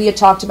 But like we had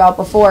talked about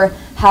before,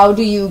 how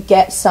do you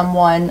get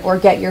someone or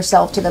get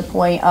yourself to the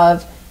point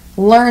of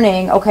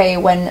learning, okay,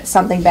 when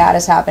something bad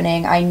is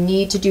happening, I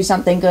need to do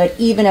something good,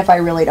 even if I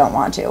really don't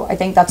want to. I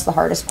think that's the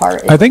hardest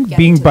part. I think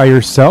being by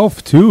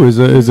yourself, too, is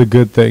a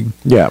good thing.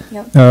 yeah.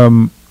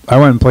 Yep. I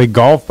went and played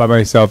golf by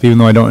myself, even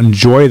though I don't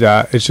enjoy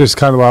that. It's just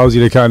kind of allows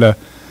you to kind of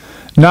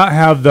not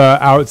have the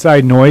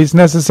outside noise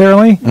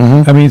necessarily.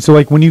 I mean, so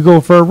like when you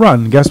go for a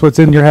run, guess what's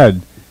in your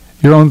head?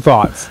 Your own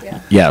thoughts.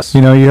 Yes. You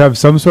know, you have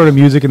some sort of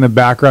music in the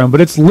background, but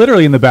it's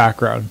literally in the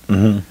background,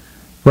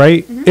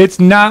 right? It's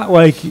not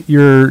like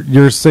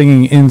you're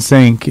singing in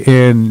sync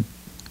in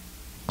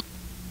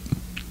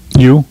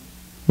you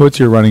What's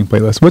your running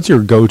playlist? What's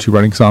your go-to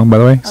running song, by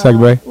the way?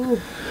 Segue.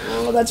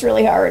 Oh, that's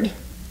really hard.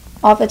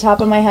 Off the top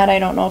of my head, I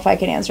don't know if I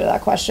can answer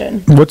that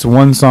question. What's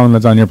one song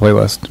that's on your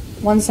playlist?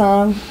 One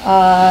song,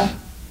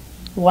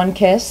 One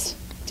Kiss,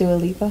 Dua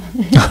Lipa.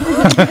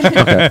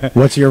 Okay.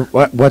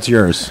 What's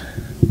yours?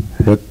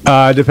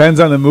 Depends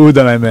on the mood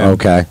that I'm in.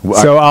 Okay.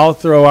 So I'll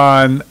throw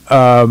on.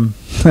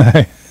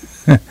 I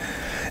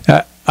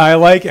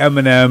like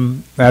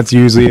Eminem. That's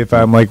usually if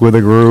I'm like with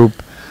a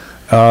group.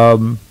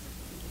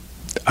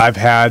 I've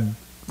had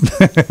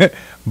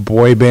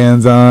boy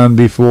bands on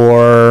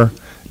before,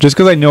 just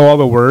because I know all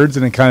the words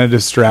and it kind of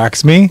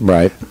distracts me.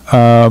 Right.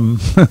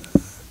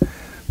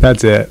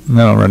 That's it. I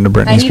don't run to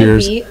Britney I need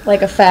Spears. a beat,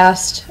 like a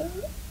fast.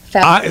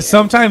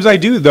 Sometimes I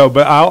do though,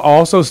 but I'll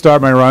also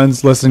start my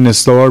runs listening to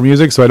slower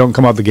music so I don't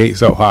come out the gate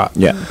so hot.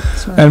 Yeah.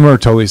 And we're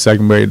totally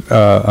segued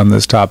on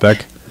this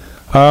topic.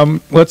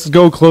 Let's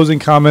go closing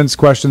comments,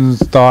 questions,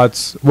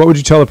 thoughts. What would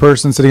you tell a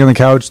person sitting on the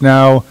couch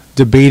now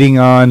debating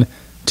on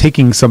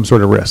taking some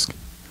sort of risk?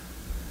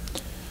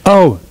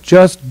 Oh,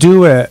 just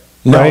do it.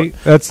 No. Right?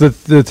 That's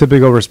the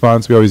typical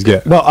response we always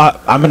get. Well,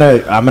 I'm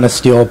gonna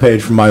steal a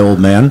page from my old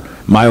man.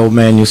 My old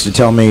man used to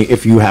tell me,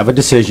 if you have a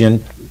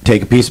decision,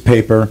 take a piece of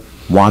paper,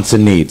 wants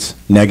and needs,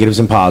 negatives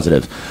and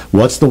positives.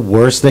 What's the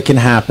worst that can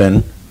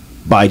happen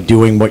by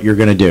doing what you're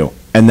going to do?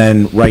 And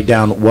then write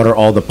down what are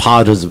all the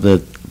positives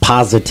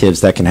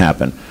that can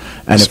happen.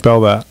 And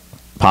Spell that.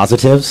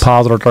 positives?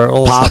 Positives.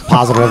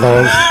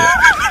 Positives.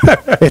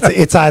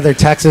 It's either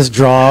Texas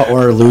draw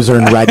or loser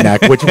and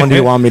redneck. Which one do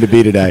you want me to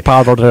be today?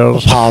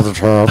 Positives.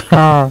 Positive.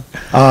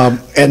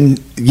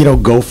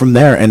 And go from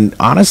there. And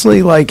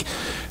honestly, like,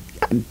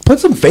 put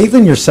some faith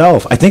in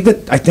yourself. I think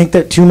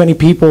that too many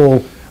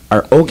people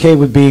are okay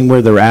with being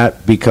where they're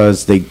at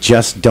because they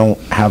just don't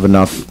have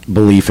enough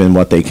belief in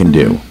what they can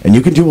do. And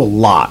you can do a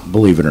lot,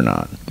 believe it or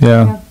not.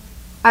 Yeah.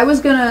 I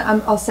was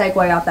gonna, I'll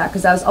segue off that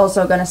because I was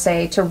also gonna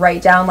say to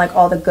write down like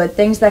all the good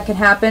things that can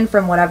happen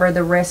from whatever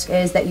the risk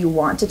is that you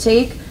want to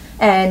take,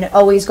 and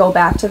always go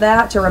back to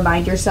that to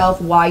remind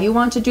yourself why you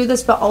want to do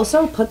this, but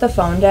also put the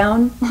phone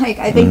down. Like,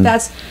 I think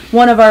that's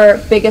one of our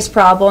biggest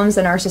problems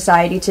in our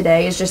society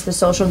today is just the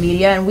social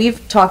media, and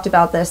we've talked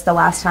about this the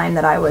last time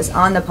that I was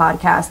on the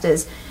podcast,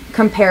 is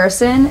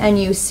comparison,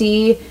 and you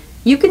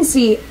can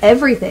see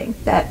everything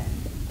that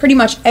pretty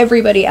much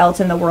everybody else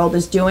in the world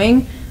is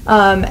doing.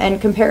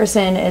 And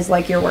comparison is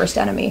like your worst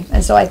enemy.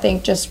 And so I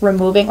think just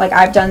removing, like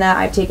I've done that.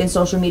 I've taken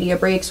social media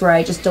breaks where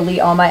I just delete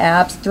all my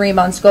apps. 3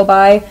 months go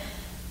by.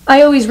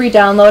 I always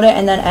re-download it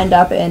and then end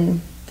up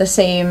in the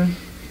same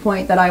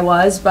point that I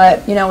was.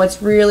 But,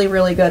 it's really,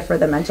 really good for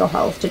the mental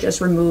health to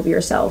just remove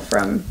yourself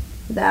from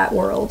that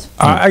world.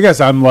 I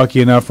guess I'm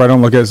lucky enough where I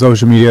don't look at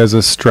social media as a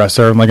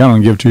stressor. I'm like, I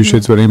don't give two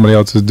shits what anybody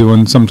else is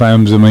doing.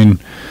 Sometimes,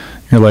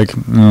 you're like,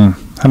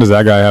 how does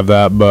that guy have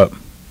that? But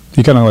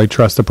you kind of like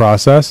trust the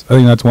process. I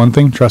think that's one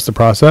thing. Trust the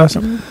process.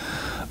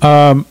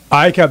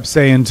 I kept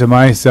saying to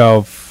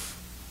myself,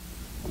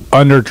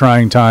 under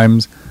trying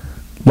times,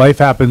 life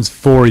happens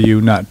for you,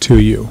 not to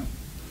you.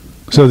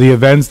 So the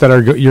events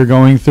that you're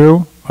going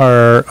through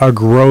are a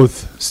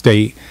growth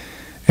state.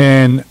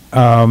 And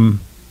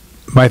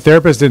my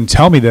therapist didn't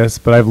tell me this,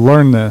 but I've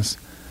learned this.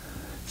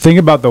 Think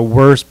about the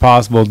worst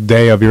possible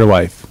day of your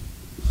life.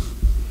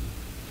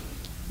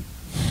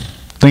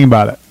 Think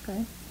about it.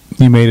 Okay.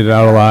 You made it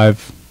out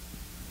alive.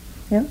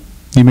 Yep.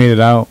 You made it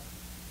out.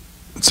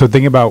 So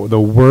think about the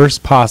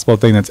worst possible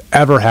thing that's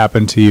ever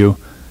happened to you.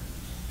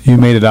 You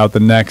made it out the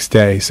next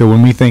day. So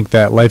when we think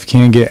that life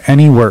can't get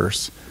any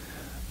worse,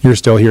 you're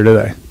still here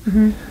today.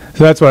 Mm-hmm.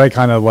 So that's what I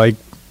kind of like,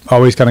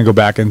 always kind of go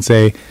back and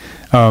say,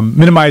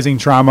 minimizing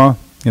trauma,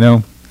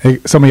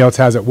 somebody else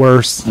has it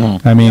worse.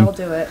 I mean, I'll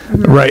do it.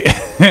 Mm-hmm.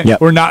 Right.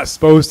 Yep. We're not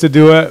supposed to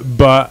do it,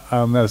 but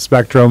on the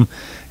spectrum,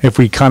 if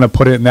we kind of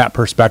put it in that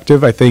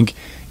perspective, I think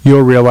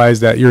you'll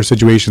realize that your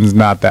situation's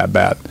not that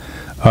bad.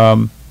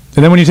 And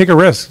then when you take a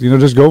risk,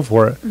 just go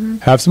for it. Mm-hmm.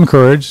 Have some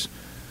courage.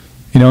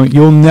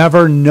 You'll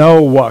never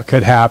know what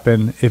could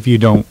happen if you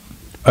don't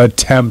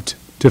attempt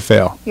to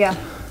fail. Yeah.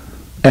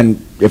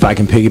 And if I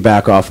can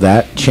piggyback off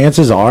that,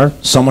 chances are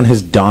someone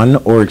has done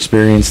or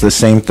experienced the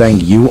same thing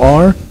you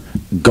are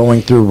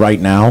going through right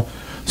now.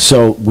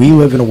 So we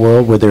live in a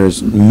world where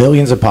there's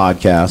millions of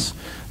podcasts,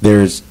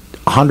 there's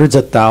hundreds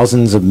of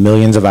thousands of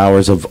millions of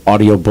hours of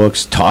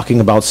audiobooks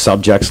talking about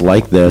subjects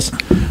like this.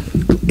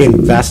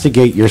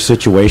 Investigate your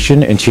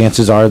situation, and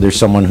chances are there's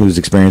someone who's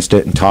experienced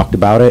it and talked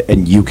about it,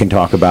 and you can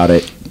talk about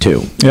it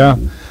too. Yeah.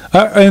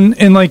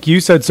 And like you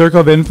said, circle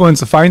of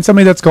influence, find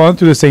somebody that's gone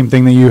through the same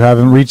thing that you have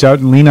and reach out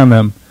and lean on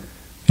them.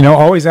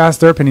 Always ask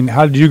their opinion.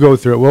 How did you go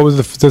through it? What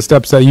was the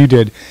steps that you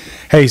did?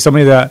 Hey,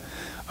 somebody that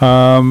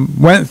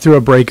went through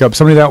a breakup,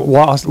 somebody that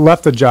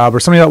left a job, or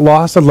somebody that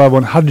lost a loved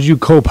one, how did you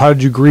cope? How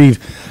did you grieve?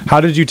 How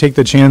did you take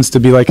the chance to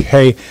be like,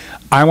 hey,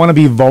 I want to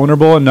be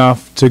vulnerable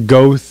enough to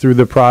go through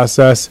the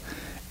process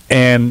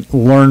and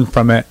learn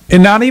from it?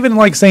 And not even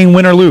like saying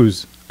win or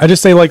lose. I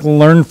just say like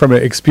learn from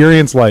it,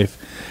 experience life.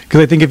 Because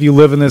I think if you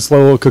live in this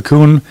little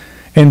cocoon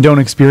and don't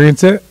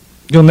experience it,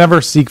 you'll never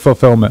seek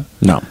fulfillment.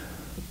 No.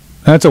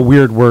 That's a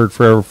weird word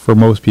for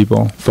most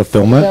people.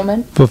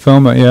 Fulfillment?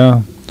 Fulfillment,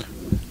 yeah.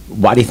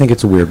 Why do you think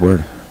it's a weird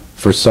word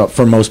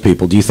for most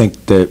people? Do you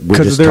think that we're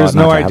Because just there's taught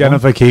not no to have one?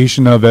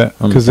 identification of it.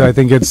 Because Okay. I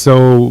think it's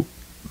so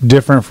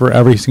different for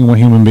every single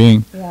human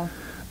being. Yeah.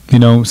 You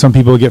know, some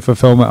people get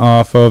fulfillment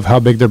off of how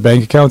big their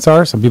bank accounts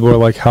are. Some people are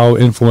like how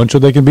influential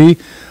they can be.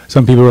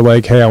 Some people are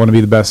like, hey, I want to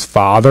be the best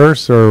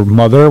fathers or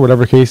mother,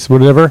 whatever case,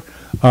 whatever.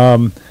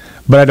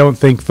 But I don't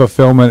think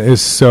fulfillment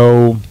is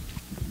so.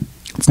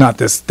 It's not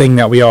this thing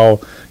that we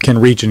all can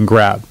reach and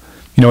grab.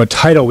 You know, a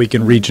title we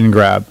can reach and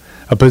grab,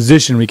 a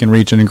position we can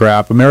reach and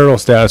grab, a marital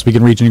status we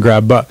can reach and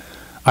grab. But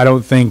I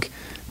don't think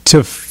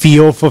to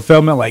feel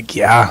fulfillment, like,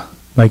 yeah,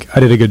 like I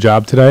did a good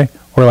job today,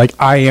 or like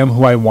I am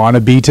who I want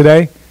to be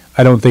today.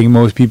 I don't think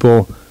most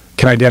people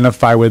can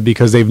identify with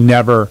because they've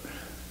never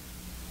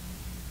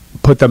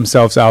put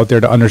themselves out there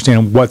to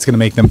understand what's going to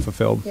make them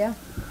fulfilled. Yeah,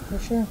 for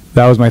sure.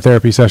 That was my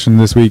therapy session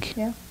this week.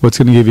 Yeah. What's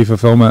going to give you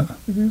fulfillment?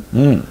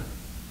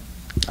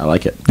 I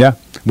like it. Yeah.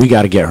 We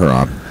got to get her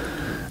on.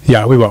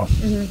 Yeah, we will.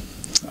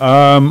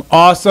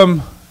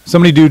 Awesome.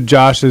 Somebody do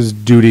Josh's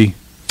duty.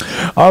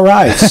 All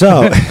right,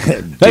 so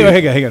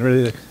Hang on.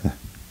 Ready?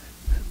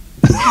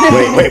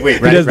 wait.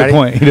 He does the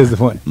point. He does the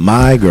point.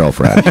 My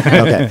girlfriend.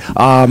 Okay.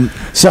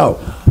 So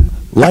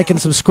like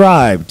and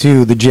subscribe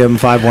to the Gym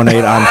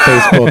 518 on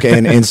Facebook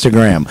and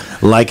Instagram.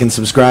 Like and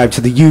subscribe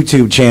to the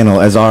YouTube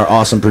channel as our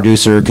awesome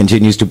producer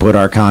continues to put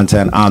our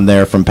content on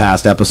there from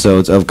past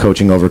episodes of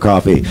Coaching Over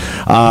Coffee.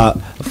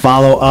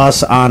 Follow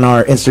us on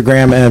our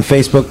Instagram and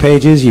Facebook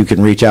pages. You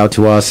can reach out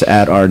to us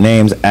at our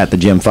names at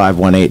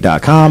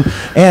thegym518.com.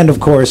 And, of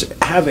course,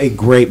 have a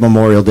great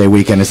Memorial Day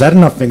weekend. Is that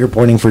enough finger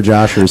pointing for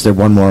Josh, or is there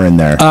one more in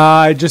there?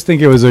 I just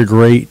think it was a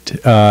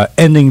great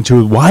ending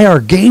to why our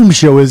game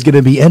show is going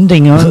to be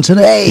ending on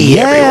today.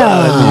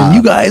 Yeah. And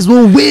you guys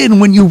will win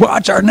when you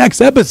watch our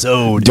next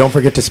episode. Don't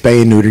forget to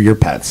spay and neuter your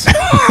pets.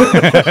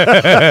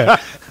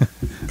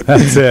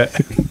 That's it.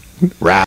 Right.